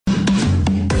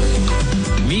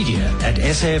at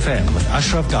SAFM with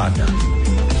Ashraf Gardner.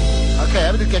 Okay,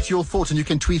 I'm going to get your thoughts, and you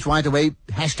can tweet right away,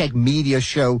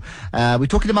 #MediaShow. We're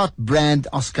talking about brand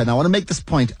Oscar. Now, I want to make this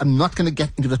point. I'm not going to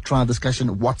get into the trial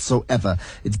discussion whatsoever.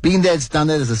 It's been there, it's done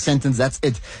there, there's a sentence, that's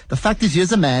it. The fact is,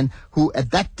 here's a man who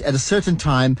at a certain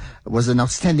time was an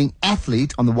outstanding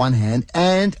athlete on the one hand,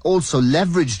 and also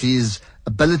leveraged his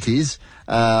abilities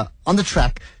on the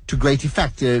track to great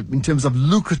effect in terms of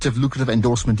lucrative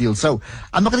endorsement deals. So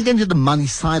I'm not going to get into the money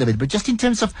side of it, but just in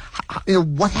terms of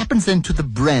what happens then to the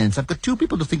brands. I've got two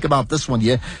people to think about this one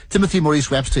here. Timothy Maurice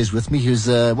Webster is with me. He's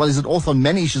he's an author on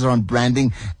many issues around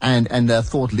branding and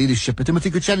thought leadership. But Timothy,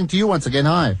 good chatting to you once again.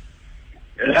 Hi.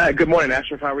 Good morning,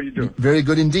 Ashraf. How are you doing? Very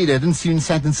good indeed. I didn't see you in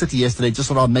Sandton City yesterday. Just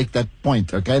thought I'll make that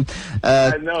point, okay?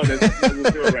 I know.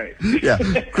 That's right. Yeah.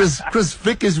 Chris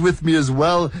Vick is with me as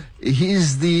well.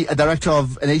 He's the director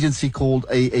of an agency called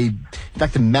a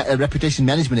reputation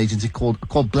management agency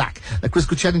called Black. Chris,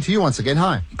 good chatting to you once again.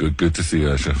 Hi. Good to see you,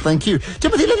 Ashraf. Thank you.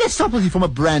 Timothy, let's start with you from a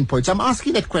brand point. So I'm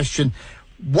asking that question,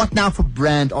 what now for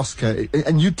brand Oscar?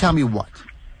 And you tell me what.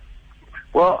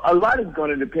 Well, a lot is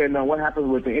going to depend on what happens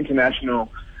with the International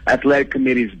Athletic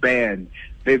Committee's ban.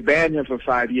 They've banned him for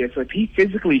 5 years, so if he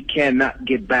physically cannot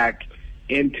get back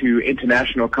into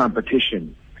international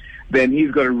competition, then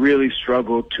he's going to really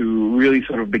struggle to really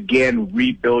sort of begin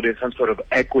rebuilding some sort of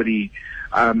equity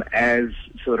as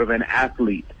sort of an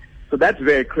athlete. So that's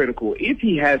very critical. If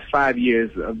he has 5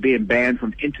 years of being banned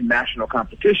from international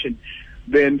competition,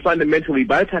 then fundamentally,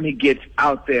 by the time he gets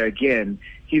out there again,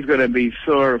 he's going to be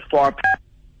sort of far past,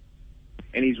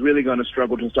 and he's really going to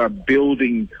struggle to start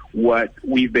building what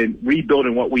we've been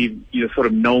rebuilding, what we've sort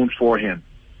of known for him.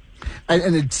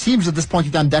 And it seems at this point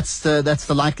in time that's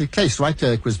the likely case, right,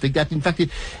 Chris Vick? That in fact,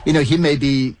 he may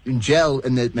be in jail,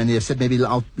 and many have said maybe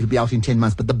he'll be out in 10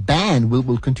 months, but the ban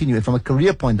will continue. And from a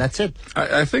career point, that's it.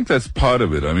 I think that's part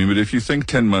of it. I mean, but if you think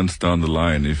 10 months down the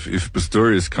line, if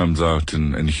Pistorius comes out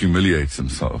and humiliates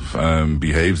himself,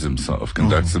 behaves himself,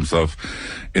 conducts himself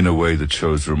in a way that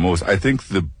shows remorse, I think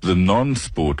the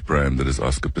non-sport brand that is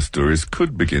Oscar Pistorius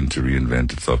could begin to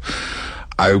reinvent itself.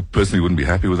 I personally wouldn't be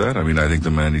happy with that. I mean, I think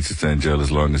the man needs to stay in jail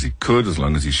as long as he could, as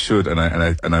long as he should, and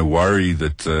I worry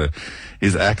that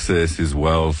his access, his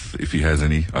wealth, if he has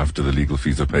any, after the legal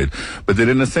fees are paid. But that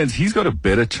in a sense, he's got a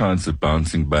better chance of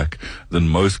bouncing back than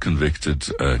most convicted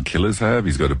killers have.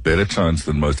 He's got a better chance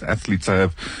than most athletes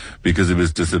have because of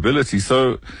his disability.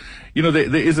 So,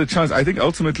 there is a chance. I think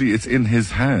ultimately it's in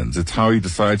his hands. It's how he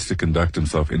decides to conduct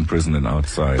himself in prison and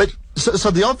outside. But so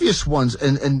the obvious ones,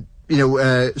 and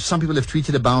some people have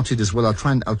tweeted about it as well. I'll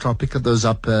try to pick those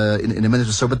up in a minute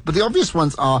or so. But the obvious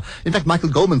ones are, in fact, Michael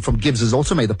Goldman from Gibbs has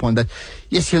also made the point that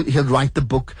yes, he'll write the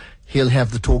book, he'll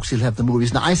have the talks, he'll have the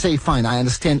movies. Now I say fine, I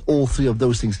understand all three of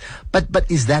those things, but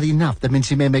is that enough? That means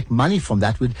he may make money from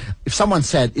that. If someone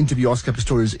said interview Oscar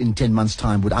Pistorius in 10 months'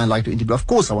 time, would I like to interview? Of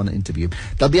course, I want to interview him.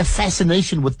 There'll be a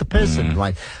fascination with the person,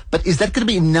 right? But is that going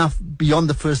to be enough beyond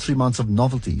the first 3 months of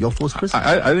novelty? Your thoughts, Chris?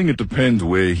 I think it depends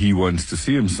where he wants to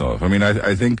see himself. I mean,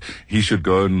 I think he should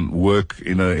go and work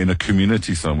in a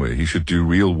community somewhere. He should do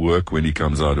real work when he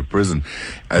comes out of prison.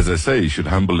 As I say, he should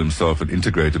humble himself and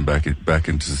integrate him back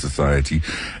into society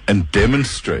and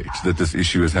demonstrate that this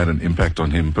issue has had an impact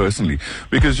on him personally.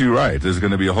 Because you're right, there's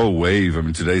going to be a whole wave. I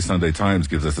mean, today's Sunday Times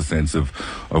gives us a sense of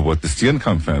what the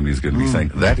Steenkamp family is going to be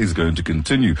saying. That is going to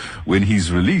continue. When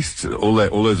he's released, all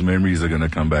those memories are going to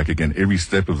come back again. Every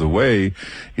step of the way,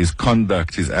 his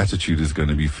conduct, his attitude is going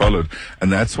to be followed.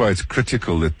 And that's why it's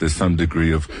critical that there's some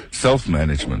degree of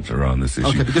self-management around this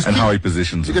issue and how he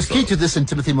positions himself. Because key to this, and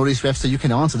Timothy Maurice Webster, you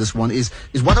can answer this one, is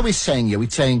what are we saying here? We're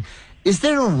saying, is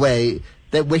there a way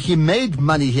that where he made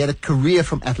money, he had a career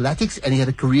from athletics, and he had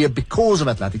a career because of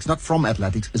athletics, not from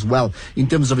athletics as well, in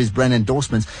terms of his brand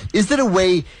endorsements? Is there a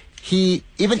way he,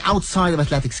 even outside of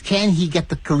athletics, can he get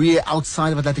the career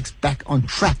outside of athletics back on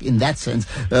track in that sense,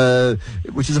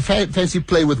 which is a fancy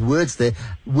play with words there,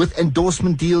 with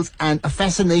endorsement deals and a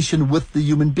fascination with the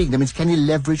human being? That means, can he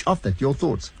leverage off that? Your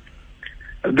thoughts?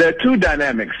 There are two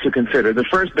dynamics to consider. The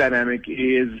first dynamic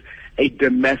is a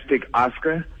domestic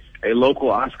Oscar, a local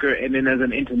Oscar, and then as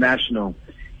an international.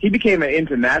 He became an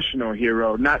international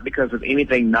hero not because of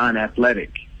anything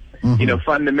non-athletic.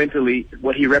 Fundamentally,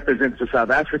 what he represents to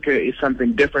South Africa is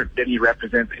something different than he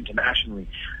represents internationally.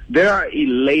 There are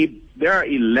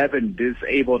 11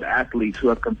 disabled athletes who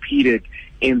have competed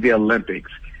in the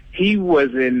Olympics. He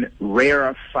was in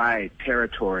rarefied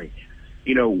territory.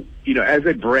 As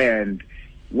a brand,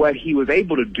 what he was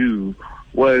able to do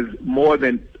was more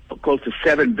than close to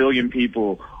 7 billion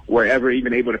people were ever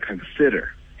even able to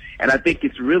consider. And I think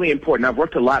it's really important. I've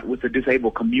worked a lot with the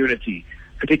disabled community,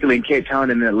 particularly in Cape Town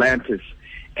and Atlantis.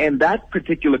 And that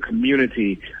particular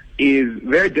community is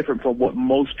very different from what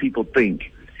most people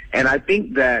think. And I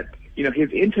think that,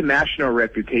 his international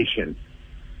reputation,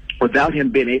 without him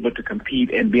being able to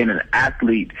compete and being an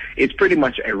athlete, it's pretty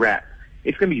much a wrap.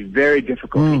 It's going to be very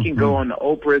difficult. He can go on the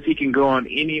Oprahs. He can go on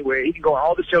anywhere. He can go on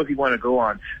all the shows he want to go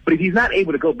on. But if he's not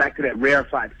able to go back to that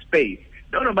rarefied space,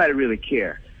 don't nobody really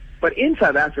care. But in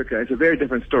South Africa, it's a very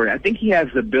different story. I think he has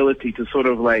the ability to sort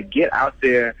of like get out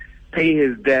there, pay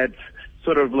his debts,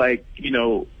 sort of like,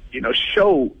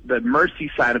 show the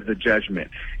mercy side of the judgment,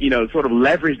 sort of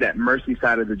leverage that mercy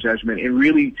side of the judgment and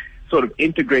really sort of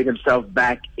integrate himself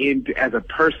back into as a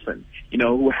person,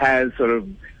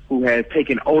 who has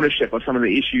taken ownership of some of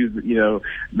the issues,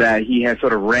 that he has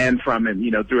sort of ran from and,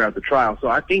 throughout the trial. So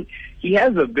I think he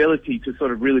has the ability to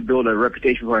sort of really build a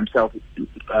reputation for himself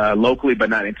locally, but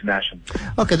not internationally.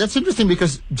 Okay, that's interesting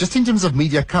because just in terms of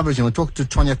media coverage, and we'll talk to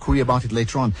Tonya Khoury about it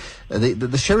later on,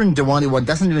 the Sharon Dewani one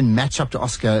doesn't even match up to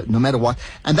Oscar no matter what.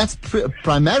 And that's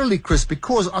primarily, Chris,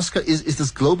 because Oscar is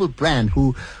this global brand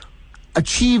who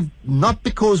achieved, not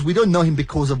because we don't know him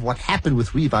because of what happened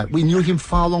with Revive. We knew him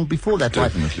far long before that,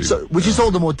 Definitely. right? So, which is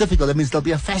all the more difficult. That means there'll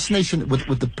be a fascination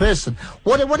with the person.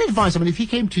 What advice? I mean, if he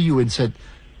came to you and said,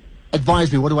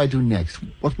 advise me, what do I do next?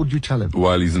 What would you tell him?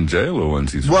 While he's in jail or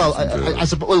once he's well, in jail? I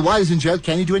suppose. Well, while he's in jail,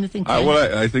 can he do anything?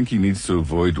 I think he needs to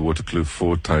avoid Waterkloof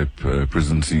 4 type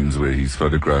prison scenes where he's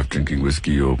photographed drinking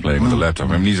whiskey or playing with a laptop.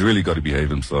 I mean, he's really got to behave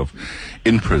himself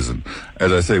in prison.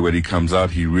 As I say, when he comes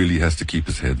out, he really has to keep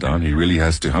his head down. He really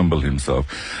has to humble himself.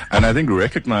 And I think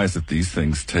recognize that these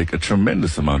things take a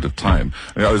tremendous amount of time.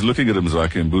 I mean, I was looking at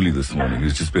Mzwakhe Mbuli this morning,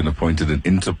 who's just been appointed an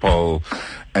Interpol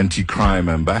anti-crime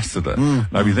ambassador.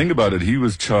 Now, if you think about it, he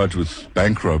was charged with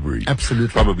bank robbery. Absolutely.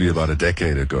 Probably about a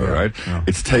decade ago, right? Yeah.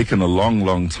 It's taken a long,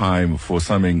 long time for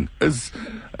something as...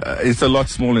 it's a lot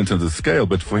smaller in terms of scale,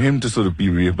 but for him to sort of be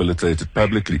rehabilitated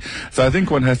publicly. So I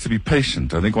think one has to be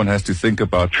patient. I think one has to think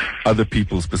about other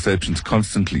people's perceptions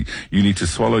constantly. You need to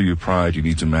swallow your pride. You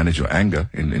need to manage your anger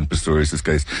in Pistorius'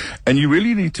 case. And you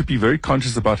really need to be very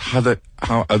conscious about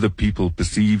how other people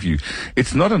perceive you.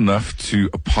 It's not enough to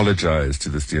apologize to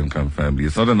the Steenkamp family.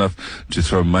 It's not enough to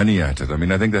throw money at it. I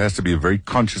mean, I think there has to be a very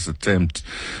conscious attempt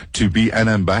to be an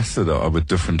ambassador of a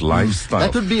different lifestyle.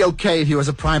 That would be okay if he was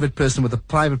a private person with a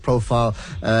private profile,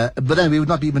 but then we would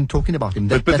not be even talking about him.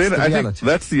 But then I think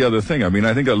that's the other thing. I mean,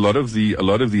 I think a lot of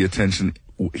the attention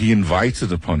he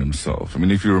invited upon himself. I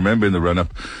mean, if you remember in the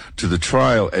run-up to the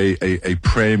trial, a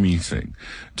prayer meeting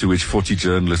to which 40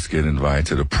 journalists get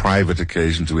invited, a private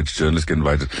occasion to which journalists get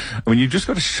invited. I mean, you've just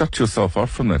got to shut yourself off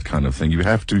from that kind of thing. You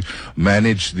have to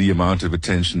manage the amount of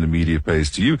attention the media pays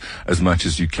to you as much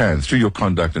as you can through your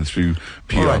conduct and through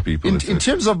PR people. In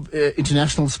terms of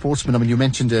international sportsmen, I mean, you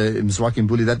mentioned Mzwakhe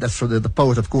Mbuli, that's for the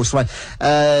poet, of course, right?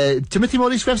 Timothy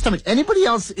Maurice Webster, I mean, anybody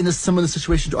else in a similar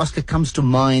situation to Oscar comes to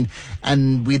mind,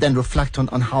 and we then reflect on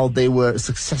how they were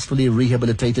successfully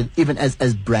rehabilitated, even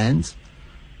as brands?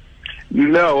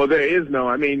 No, there is no.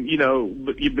 I mean,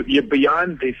 you're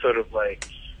beyond the sort of like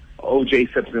O.J.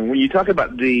 Simpson. When you talk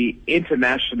about the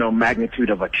international magnitude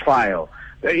of a trial,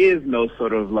 there is no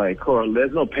sort of like,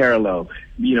 there's no parallel,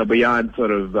 beyond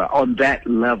sort of on that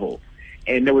level.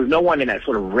 And there was no one in that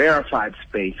sort of rarefied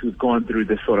space who's gone through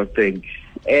this sort of thing.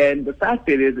 And the fact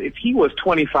is, if he was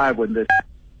 25 when this,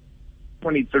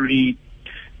 23,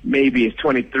 maybe it's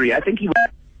 23, I think he was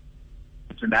at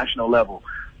international level.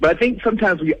 But I think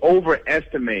sometimes we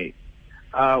overestimate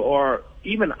or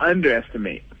even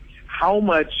underestimate how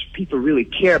much people really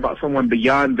care about someone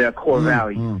beyond their core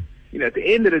value. At the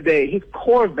end of the day, his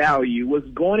core value was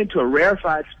going into a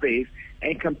rarefied space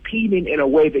and competing in a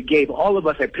way that gave all of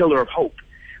us a pillar of hope.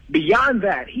 Beyond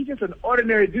that, he's just an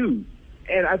ordinary dude.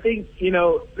 And I think,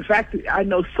 the fact that I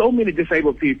know so many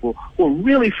disabled people who are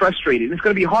really frustrated, and it's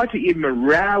going to be hard to even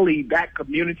rally that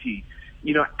community,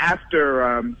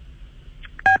 after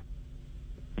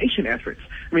efforts.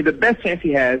 I mean, the best chance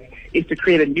he has is to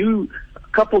create a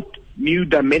couple new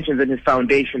dimensions in his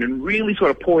foundation and really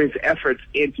sort of pour his efforts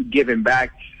into giving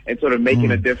back and sort of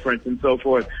making a difference and so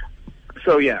forth.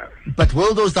 So, yeah. But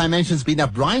will those dimensions be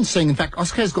enough? Brian's saying, in fact,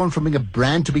 Oscar has gone from being a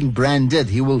brand to being branded.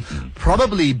 He will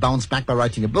probably bounce back by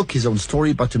writing a book, his own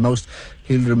story, but to most,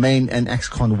 he'll remain an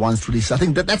ex-con once released. I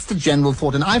think that's the general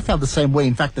thought, and I felt the same way.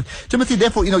 In fact, that Timothy,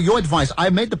 therefore, your advice,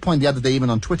 I made the point the other day, even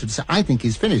on Twitter, to say I think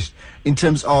he's finished in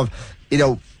terms of,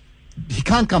 he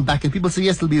can't come back, and people say,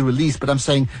 yes, he'll be released, but I'm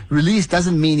saying release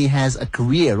doesn't mean he has a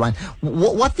career, right?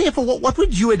 What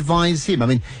would you advise him? I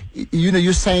mean,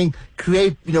 you're saying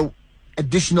create,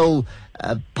 additional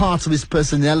parts of his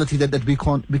personality that we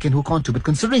can hook onto. But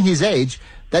considering his age,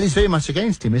 that is very much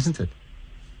against him, isn't it?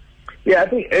 Yeah, I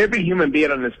think every human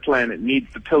being on this planet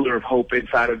needs the pillar of hope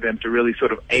inside of them to really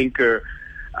sort of anchor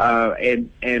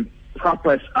and prop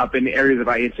us up in the areas of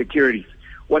our insecurities.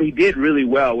 What he did really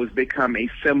well was become a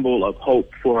symbol of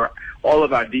hope for all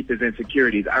of our deepest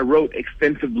insecurities. I wrote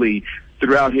extensively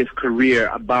throughout his career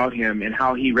about him and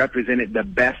how he represented the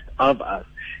best of us,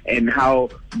 and how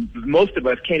most of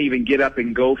us can't even get up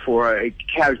and go for a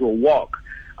casual walk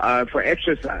for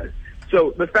exercise.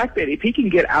 So the fact that if he can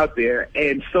get out there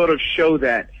and sort of show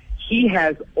that he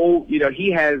has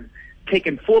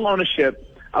taken full ownership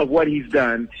of what he's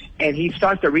done, and he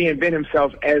starts to reinvent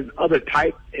himself as other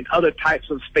types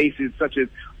of spaces, such as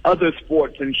other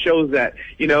sports, and shows that,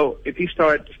 if he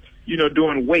starts,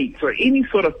 doing weights or any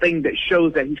sort of thing that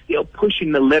shows that he's still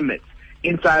pushing the limits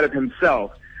inside of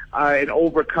himself, and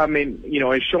overcoming,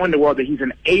 and showing the world that he's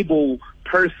an able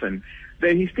person,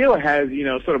 then he still has,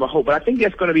 sort of a hope. But I think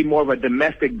that's going to be more of a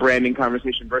domestic branding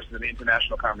conversation versus an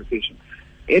international conversation.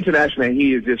 Internationally,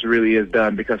 he just really is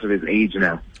done because of his age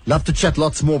now. Love to chat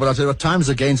lots more, but our time's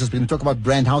against us. We're going to talk about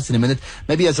Brand House in a minute.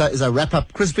 Maybe as I wrap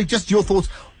up, Chris Vick, just your thoughts.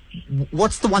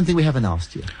 What's the one thing we haven't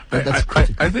asked here?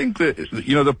 I think that,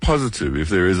 the positive, if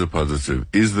there is a positive,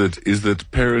 is that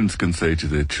parents can say to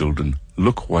their children,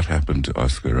 look what happened to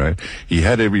Oscar, right? He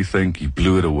had everything, he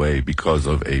blew it away because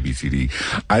of ABCD.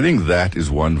 I think that is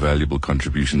one valuable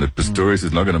contribution that Pistorius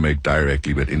is not going to make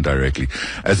directly, but indirectly,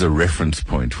 as a reference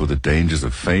point for the dangers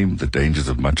of fame, the dangers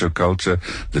of macho culture,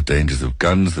 the dangers of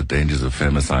guns, the dangers of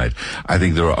femicide. I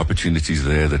think there are opportunities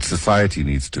there that society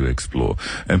needs to explore.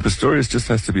 And Pistorius just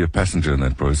has to be a passenger in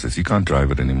that process. He can't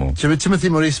drive it anymore. Timothy,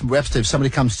 Maurice, Webster, if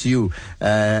somebody comes to you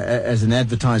as an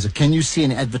advertiser, can you see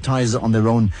an advertiser on their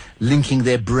own linking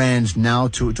their brand now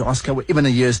to Oscar, even a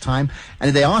year's time? And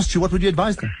if they asked you, what would you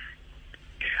advise them?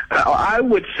 I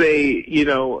would say,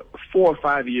 4 or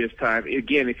 5 years' time,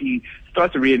 again, if he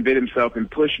starts to reinvent himself and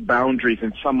push boundaries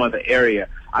in some other area,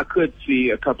 I could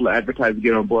see a couple of advertisers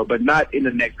get on board, but not in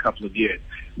the next couple of years.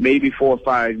 Maybe 4 or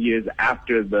 5 years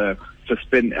after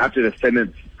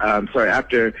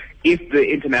if the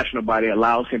international body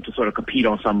allows him to sort of compete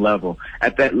on some level.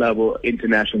 At that level,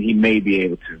 international, he may be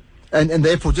able to. And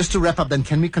therefore, just to wrap up then,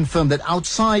 can we confirm that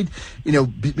outside,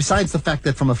 besides the fact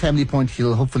that from a family point,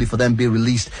 he'll hopefully for them be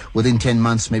released within 10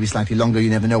 months, maybe slightly longer, you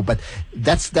never know, but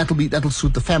that'll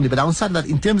suit the family. But outside of that,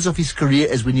 in terms of his career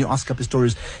as we knew Oscar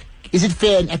Pistorius, is it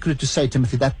fair and accurate to say,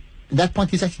 Timothy, that at that point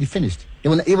he's actually finished? He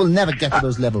will never get to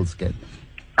those levels again.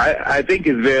 I think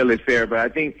it's very fair, but I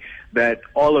think that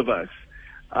all of us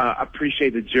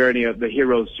appreciate the journey of the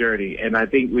hero's journey, and I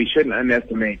think we shouldn't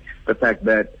underestimate the fact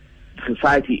that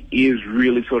society is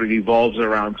really sort of evolves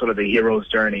around sort of the hero's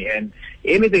journey, and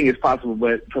anything is possible.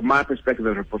 But from my perspective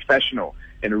as a professional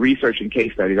in research and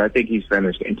case studies, I think he's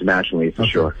finished internationally for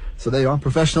sure. So there you are,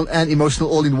 professional and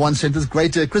emotional all in one sentence.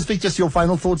 Great. Chris Vick, just your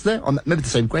final thoughts there on maybe the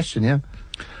same question, yeah?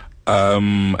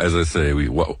 As I say,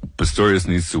 Pistorius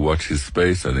needs to watch his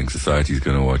space. I think society is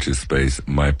going to watch his space.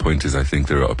 My point is, I think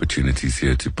there are opportunities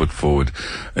here to put forward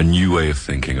a new way of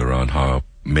thinking around how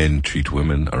men treat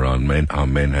women, around how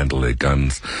men handle their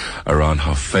guns, around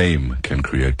how fame can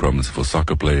create problems for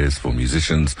soccer players, for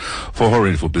musicians,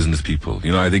 for business people.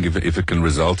 I think if it can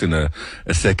result in a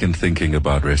second thinking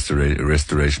about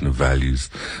restoration of values,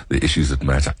 the issues that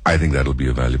matter, I think that'll be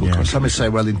a valuable contribution. Some may say,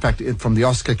 well, in fact, from the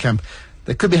Oscar camp,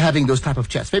 they could be having those type of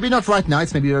chats. Maybe not right now,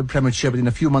 it's maybe very premature, but in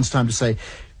a few months' time to say,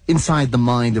 inside the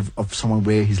mind of someone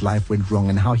where his life went wrong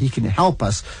and how he can help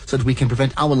us so that we can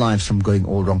prevent our lives from going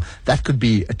all wrong. That could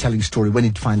be a telling story when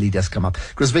it finally does come up.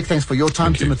 Chris Vick, thanks for your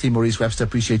time. Timothy, Maurice, Webster,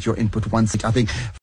 appreciate your input once. I think